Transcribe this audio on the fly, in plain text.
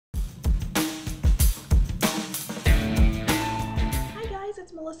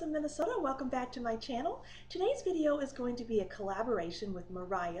Melissa, Minnesota. Welcome back to my channel. Today's video is going to be a collaboration with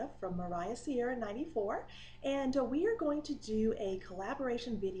Mariah from Mariahsierra94, and we are going to do a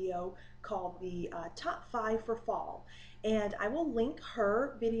collaboration video called the Top 5 for Fall. And I will link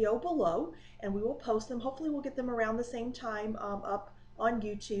her video below, and we will post them. Hopefully we'll get them around the same time up on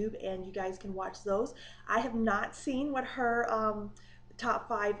YouTube, and you guys can watch those. I have not seen what her top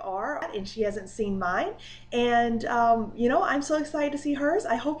 5 are, and she hasn't seen mine, and you know, I'm so excited to see hers.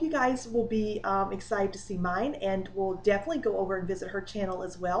 I hope you guys will be excited to see mine, and we'll definitely go over and visit her channel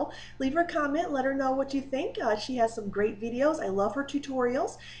as well. Leave her a comment, let her know what you think. She has some great videos. I love her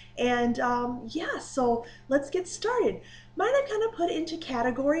tutorials, and yeah, so let's get started. Mine I kind of put into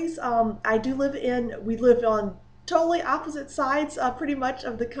categories. We live on totally opposite sides pretty much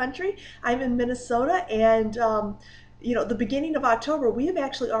of the country. I'm in Minnesota, and you know, the beginning of October, we have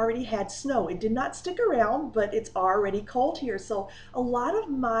actually already had snow. It did not stick around, but it's already cold here. So a lot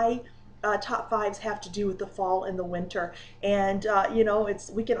of my top 5s have to do with the fall and the winter. And you know,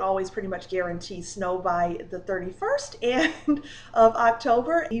 we can always pretty much guarantee snow by the 31st and of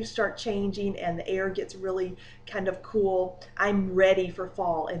October. You start changing and the air gets really kind of cool. I'm ready for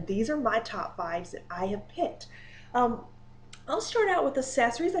fall, and these are my top 5s that I have picked. I'll start out with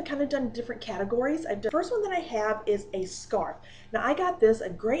accessories. I've kind of done different categories. The first one that I have is a scarf. Now I got this, a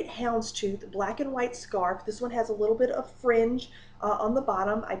great Houndstooth black and white scarf. This one has a little bit of fringe on the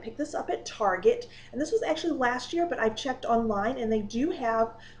bottom. I picked this up at Target, and this was actually last year, but I've checked online and they do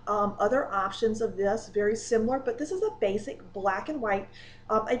have other options of this, very similar, but this is a basic black and white.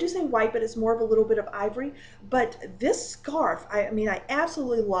 I do say white, but it's more of a little bit of ivory. But this scarf, I mean, I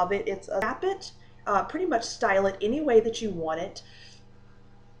absolutely love it. It's a wrap it, pretty much style it any way that you want it.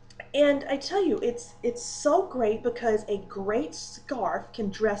 And I tell you, it's so great because a great scarf can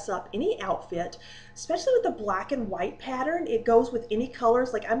dress up any outfit, especially with the black and white pattern. It goes with any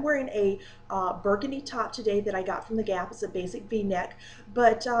colors. Like I'm wearing a burgundy top today that I got from the Gap. It's a basic V-neck,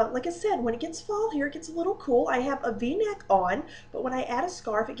 but like I said, when it gets fall here, it gets a little cool. I have a V-neck on, but when I add a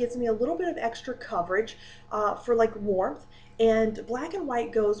scarf, it gives me a little bit of extra coverage for like warmth. And black and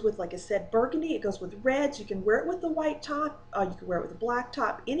white goes with, like I said, burgundy. It goes with reds. You can wear it with the white top. You can wear it with a black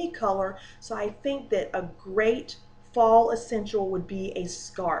top, any color. So I think that a great fall essential would be a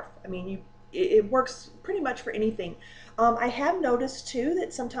scarf. I mean, it works pretty much for anything. I have noticed too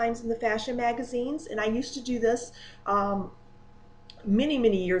that sometimes in the fashion magazines, and I used to do this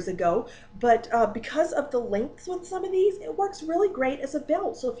many years ago, but because of the lengths with some of these, it works really great as a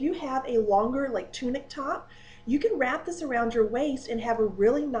belt. So if you have a longer like tunic top, you can wrap this around your waist and have a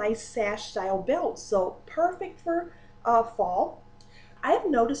really nice sash style belt. So perfect for fall. I have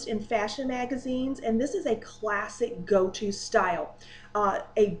noticed in fashion magazines, and this is a classic go-to style,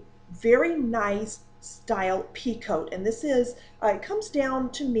 a very nice style pea coat. And this is, it comes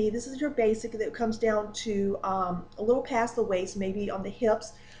down to me, this is your basic that comes down to a little past the waist, maybe on the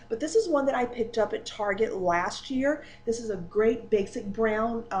hips. But this is one that I picked up at Target last year. This is a great basic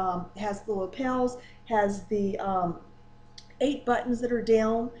brown, has the lapels, has the 8 buttons that are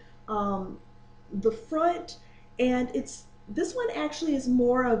down the front, and this one actually is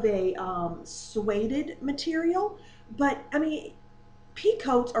more of a suede material. But I mean, pea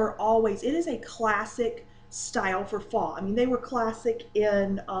coats are always, it is a classic style for fall. I mean, they were classic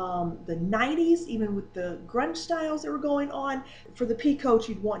in the 90s, even with the grunge styles that were going on. For the pea coats,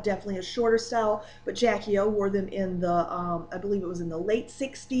 you'd want definitely a shorter style, but Jackie O wore them in the, I believe it was in the late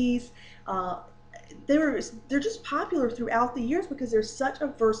 60s. They're just popular throughout the years because they're such a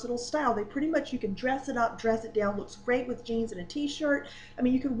versatile style. They pretty much, you can dress it up, dress it down, looks great with jeans and a t-shirt. I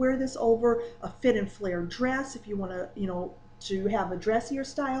mean, you could wear this over a fit and flare dress if you want to, you know, to have a dressier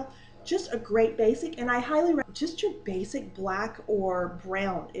style. Just a great basic, and I highly recommend just your basic black or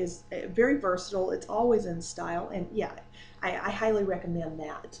brown is very versatile. It's always in style, and yeah, I highly recommend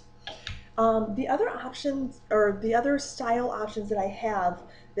that. The other options, or the other style options that I have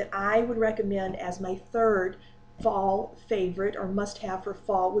that I would recommend as my third fall favorite or must have for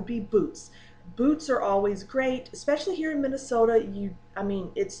fall would be boots. Boots are always great, especially here in Minnesota. I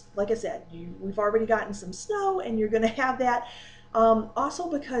mean, it's like I said, we've already gotten some snow, and you're going to have that. Also,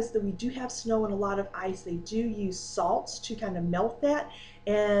 because we do have snow and a lot of ice, they do use salts to kind of melt that,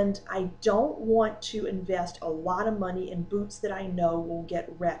 and I don't want to invest a lot of money in boots that I know will get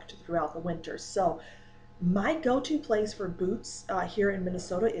wrecked throughout the winter. So my go-to place for boots here in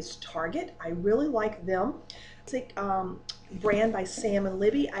Minnesota is Target. I really like them. Basic brand by Sam and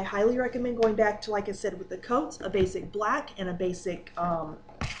Libby. I highly recommend going back to, like I said, with the coats, a basic black and a basic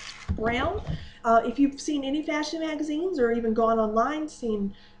brown. If you've seen any fashion magazines or even gone online,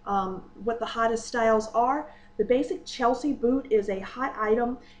 seen what the hottest styles are. The basic Chelsea boot is a hot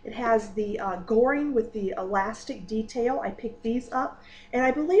item. It has the goring with the elastic detail. I picked these up, and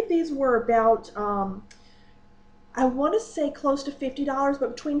I believe these were about I want to say close to $50,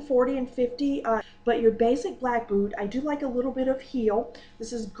 but between 40 and 50. But your basic black boot, I do like a little bit of heel.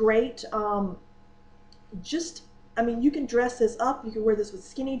 This is great. I mean, you can dress this up. You can wear this with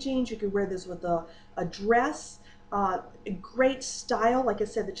skinny jeans. You can wear this with a dress. A great style. Like I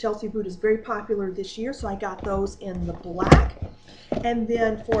said, the Chelsea boot is very popular this year, so I got those in the black. And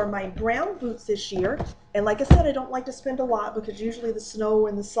then for my brown boots this year, and like I said, I don't like to spend a lot because usually the snow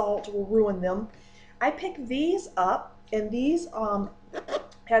and the salt will ruin them. I picked these up, and these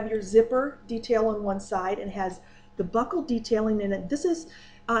have your zipper detail on one side and has the buckle detailing in it. This is,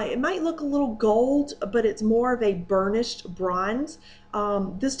 it might look a little gold, but it's more of a burnished bronze.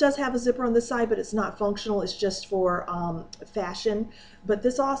 This does have a zipper on this side, but it's not functional. It's just for fashion. But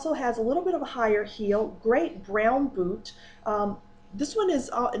this also has a little bit of a higher heel. Great brown boot. This one is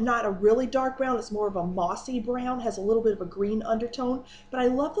not a really dark brown, it's more of a mossy brown, has a little bit of a green undertone, but I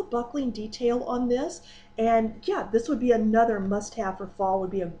love the buckling detail on this, and yeah, this would be another must-have for fall, would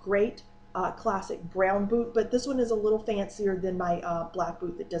be a great classic brown boot, but this one is a little fancier than my black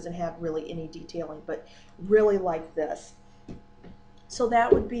boot that doesn't have really any detailing, but really like this. So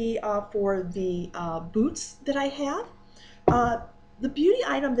that would be for the boots that I have. The beauty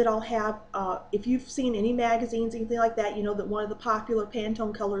item that I'll have, if you've seen any magazines, anything like that, you know that one of the popular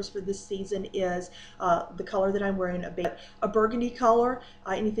Pantone colors for this season is the color that I'm wearing, a burgundy color,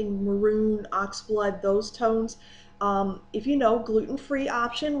 anything maroon, oxblood, those tones. If you know, gluten-free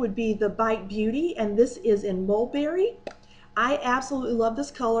option would be the Bite Beauty, and this is in mulberry. I absolutely love this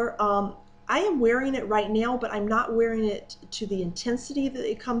color. I am wearing it right now, but I'm not wearing it to the intensity that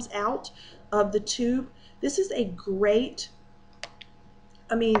it comes out of the tube. This is a great,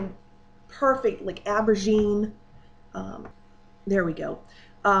 I mean, perfect, like aubergine. There we go.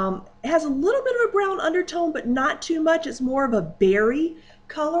 It has a little bit of a brown undertone, but not too much. It's more of a berry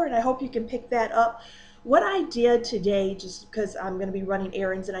color, and I hope you can pick that up. What I did today, just because I'm going to be running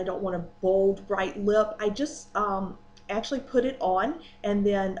errands and I don't want a bold, bright lip, I just actually put it on and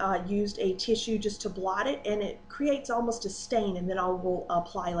then used a tissue just to blot it, and it creates almost a stain, and then I will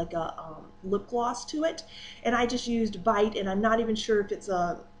apply like a lip gloss to it. And I just used Bite, and I'm not even sure if it's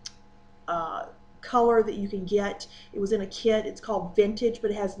a color that you can get. It was in a kit. It's called Vintage, but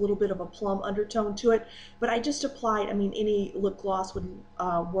it has a little bit of a plum undertone to it. But I just applied, I mean, any lip gloss would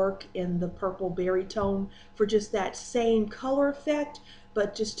work in the purple berry tone for just that same color effect,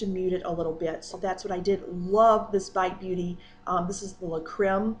 but just to mute it a little bit. So that's what I did. Love this Bite Beauty. This is the La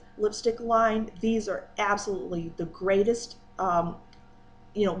Creme lipstick line. These are absolutely the greatest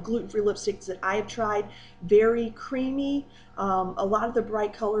you know, gluten-free lipsticks that I have tried. Very creamy. A lot of the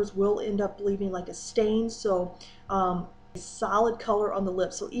bright colors will end up leaving like a stain, so a solid color on the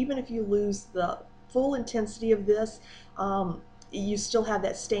lips. So even if you lose the full intensity of this, you still have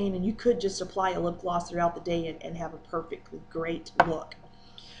that stain, and you could just apply a lip gloss throughout the day and have a perfectly great look.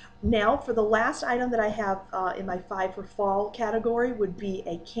 Now for the last item that I have in my 5 for fall category would be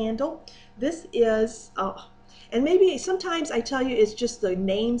a candle. This is and maybe sometimes I tell you it's just the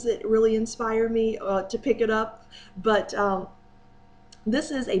names that really inspire me to pick it up, but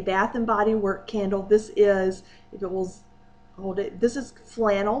this is a Bath and Body Works candle. This is, if it will hold it, this is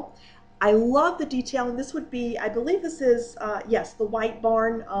flannel. I love the detailing. This would be, I believe this is, yes, the White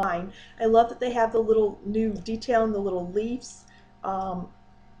Barn line. I love that they have the little new detailing, the little leaves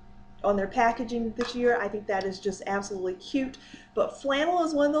on their packaging this year. I think that is just absolutely cute. But flannel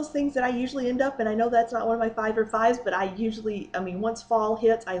is one of those things that I usually end up, and I know that's not one of my 5 for 5s, but I usually, I mean, once fall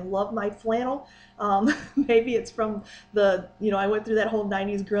hits, I love my flannel. Maybe it's from the, you know, I went through that whole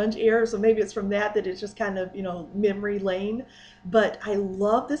 90s grunge era, so maybe it's from that it's just kind of, you know, memory lane. But I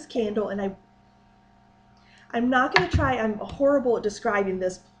love this candle, and I'm not going to try, I'm horrible at describing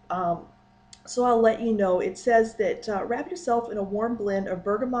this, so I'll let you know. It says that wrap yourself in a warm blend of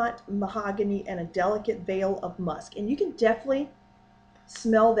bergamot, mahogany, and a delicate veil of musk. And you can definitely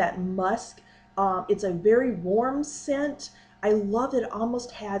smell that musk. It's a very warm scent. I love that it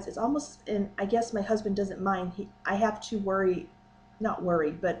almost has, it's almost, and I guess my husband doesn't mind. I have to worry, not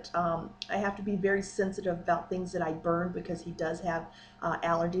worry, but I have to be very sensitive about things that I burn because he does have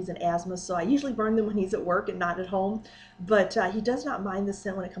allergies and asthma. So I usually burn them when he's at work and not at home. But he does not mind the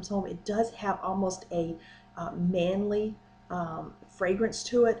scent when it comes home. It does have almost a manly fragrance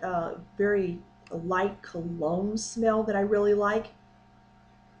to it, very light cologne smell that I really like.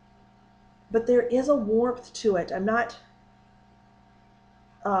 But there is a warmth to it. I'm not,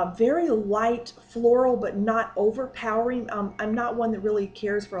 very light floral, but not overpowering. I'm not one that really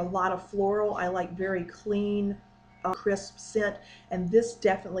cares for a lot of floral. I like very clean, crisp scent, and this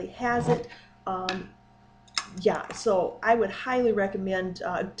definitely has it. Yeah, so I would highly recommend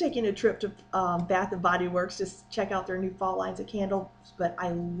taking a trip to Bath and Body Works. Just check out their new fall lines of candles, but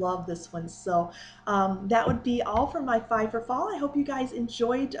I love this one. So that would be all for my 5 for fall. I hope you guys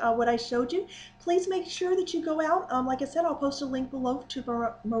enjoyed what I showed you. Please make sure that you go out. Like I said, I'll post a link below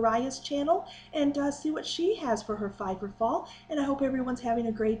to Mariah's channel and see what she has for her 5 for fall. And I hope everyone's having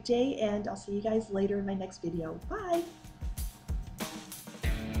a great day, and I'll see you guys later in my next video. Bye!